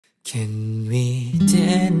Can we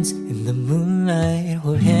dance in the moonlight,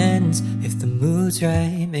 hold hands if the mood's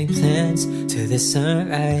right, make plans to the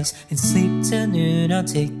sunrise and sleep till noon. I'll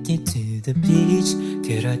take you to the beach,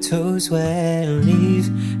 get our toes wet and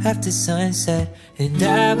leave after sunset. And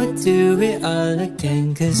I would do it all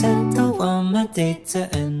again, cause I don't want my day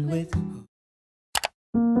to end with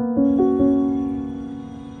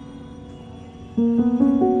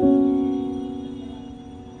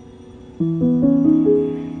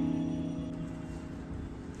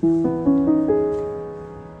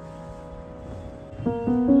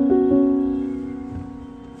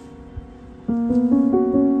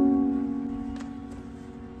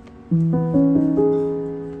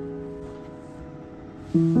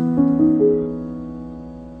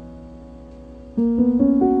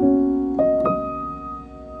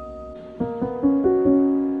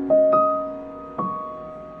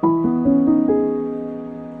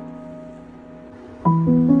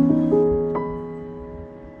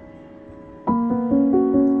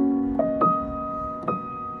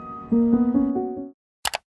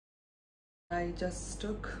I just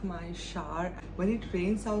took my shower. When it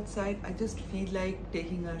rains outside, I just feel like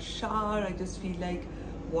taking a shower. I just feel like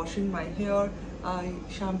washing my hair. I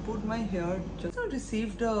shampooed my hair. Just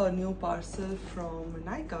received a new parcel from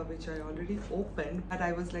Nykaa, which I already opened. But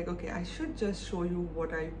I was like, okay, I should just show you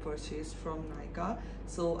what I purchased from Nykaa.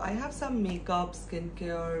 So I have some makeup,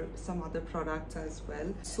 skincare, some other products as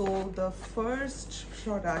well. So the first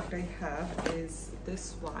product I have is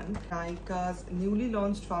this one, Nykaa's newly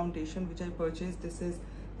launched foundation, which I purchased. This is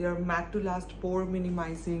their matte to last pore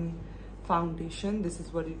minimizing foundation. This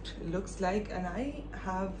is what it looks like, and I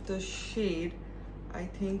have the shade, I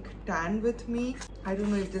think, tan with me. I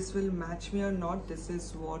don't know if this will match me or not. This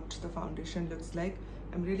is what the foundation looks like.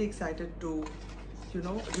 I'm really excited to, you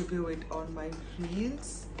know, review it on my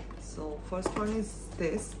reels. So first one is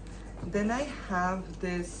this. Then I have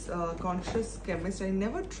this Conscious Chemist. I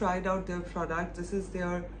never tried out their product. This is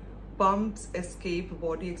their Pumps Escape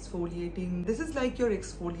Body Exfoliating. This is like your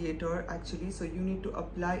exfoliator actually, so you need to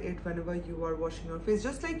apply it whenever you are washing your face,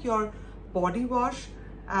 just like your body wash.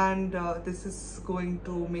 And this is going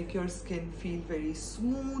to make your skin feel very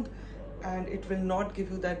smooth, and it will not give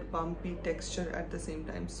you that bumpy texture at the same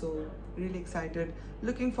time. So really excited,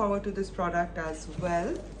 looking forward to this product as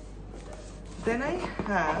well. Then I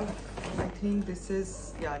have, I think this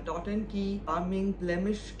is, yeah, Dot & Key Calming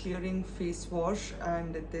Blemish Clearing Face Wash,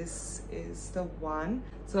 and this is the one.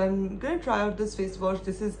 So I'm gonna try out this face wash.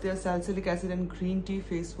 This is their salicylic acid and green tea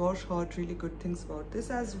face wash. Heard really good things about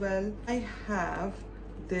this as well. I have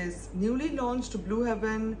this newly launched Blue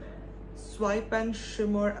Heaven Swipe and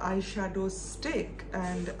Shimmer eyeshadow stick,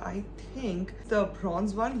 and I think the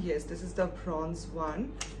bronze one. Yes, this is the bronze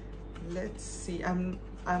one. Let's see.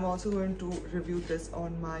 I'm also going to review this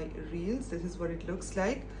on my reels. This is what it looks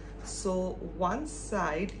like. So one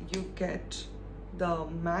side you get the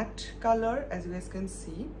matte color, as you guys can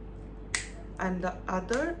see, and the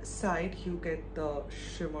other side you get the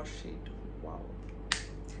shimmer shade. Wow.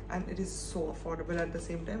 And it is so affordable at the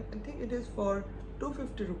same time. I think it is for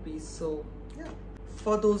 250 rupees. So yeah,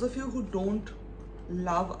 for those of you who don't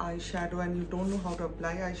love eyeshadow and you don't know how to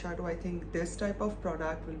apply eyeshadow, I think this type of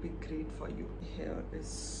product will be great for you. Hair is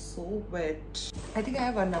so wet. I think I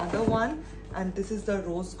have another one, and this is the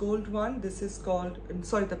rose gold one. This is called,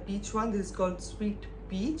 sorry, the peach one. This is called Sweet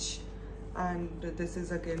Peach, and this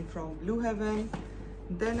is again from Blue Heaven.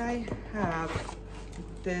 Then I have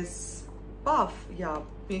this puff, yeah,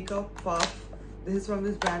 makeup puff. This is from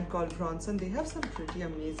this brand called Bronson. They have some pretty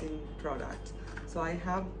amazing products. So I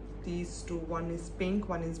have these two. One is pink,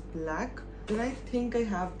 one is black. Then I think I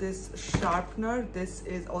have this sharpener. This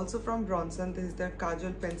is also from Bronson. This is their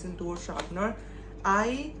Kajal Pencil Duo Sharpener.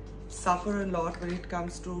 I suffer a lot when it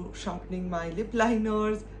comes to sharpening my lip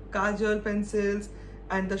liners, kajal pencils,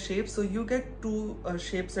 and the shapes. So you get two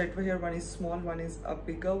shapes right over here. One is small, one is a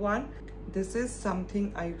bigger one. This is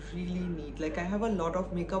something I really need. Like, I have a lot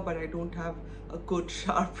of makeup, but I don't have a good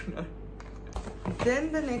sharpener.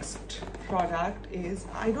 Then the next product is,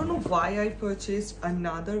 I don't know why I purchased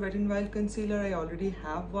another Wet n Wild concealer. I already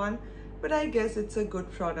have one, but I guess it's a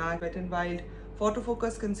good product. Wet n Wild Photo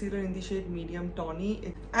Focus Concealer in the shade Medium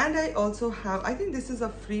Tawny. And I also have, I think this is a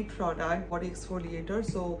free product, body exfoliator.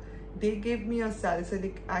 So they gave me a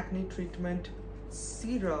salicylic acne treatment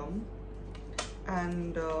serum,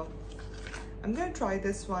 and I'm gonna try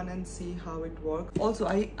this one and see how it works. Also,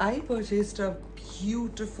 I purchased a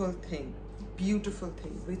beautiful thing,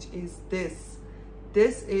 which is this.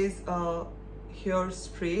 This is a hair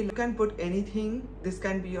spray. You can put anything. This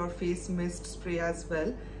can be your face mist spray as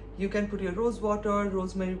well. You can put your rose water,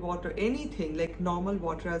 rosemary water, anything, like normal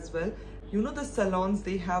water as well. You know the salons,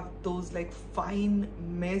 they have those like fine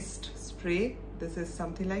mist spray. This is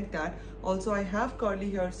something like that. Also, I have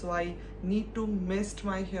curly hair, so I need to mist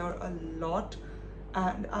my hair a lot,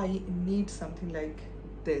 and I need something like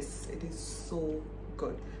this. It is so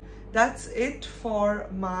good. That's it for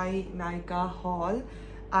my Nykaa haul.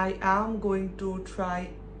 I am going to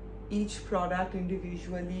try each product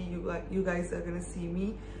individually. You guys are gonna see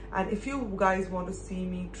me, and if you guys want to see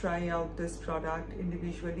me try out this product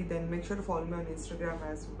individually, then make sure to follow me on Instagram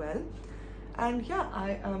as well. And yeah,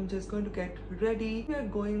 I am just going to get ready. We are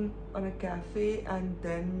going on a cafe and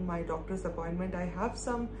then my doctor's appointment. I have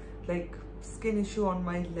some like skin issue on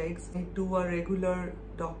my legs. I do a regular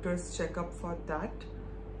doctor's checkup for that,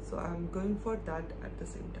 so I'm going for that at the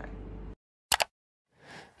same time.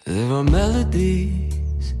 There are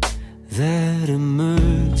melodies that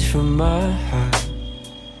emerge from my heart,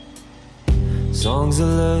 songs of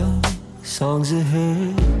love, songs of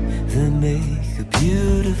hurt that make a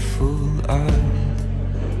beautiful art.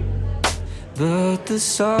 But the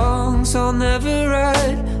songs I'll never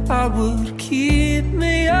write, I would keep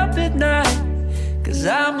me up at night, 'cause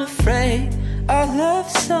I'm afraid I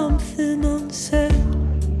left something unsaid.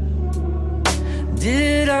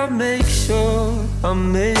 Did I make sure I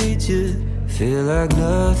made you feel like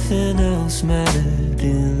nothing else mattered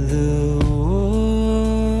in the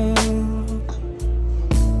world?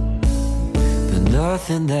 But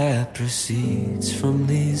nothing that proceeds from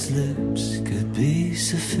these lips could be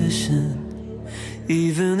sufficient,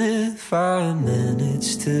 even if I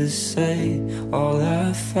managed to say all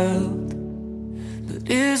I felt. But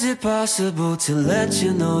is it possible to let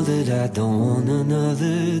you know that I don't want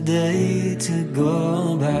another day to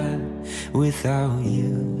go by without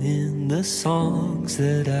you in the songs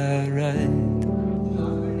that I write?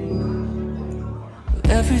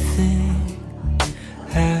 Everything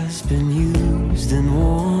has been used and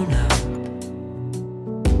worn out.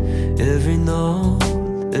 Every note,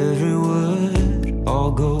 every word,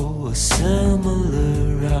 all go a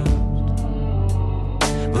similar route.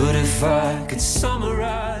 But if I could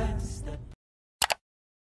summarize that...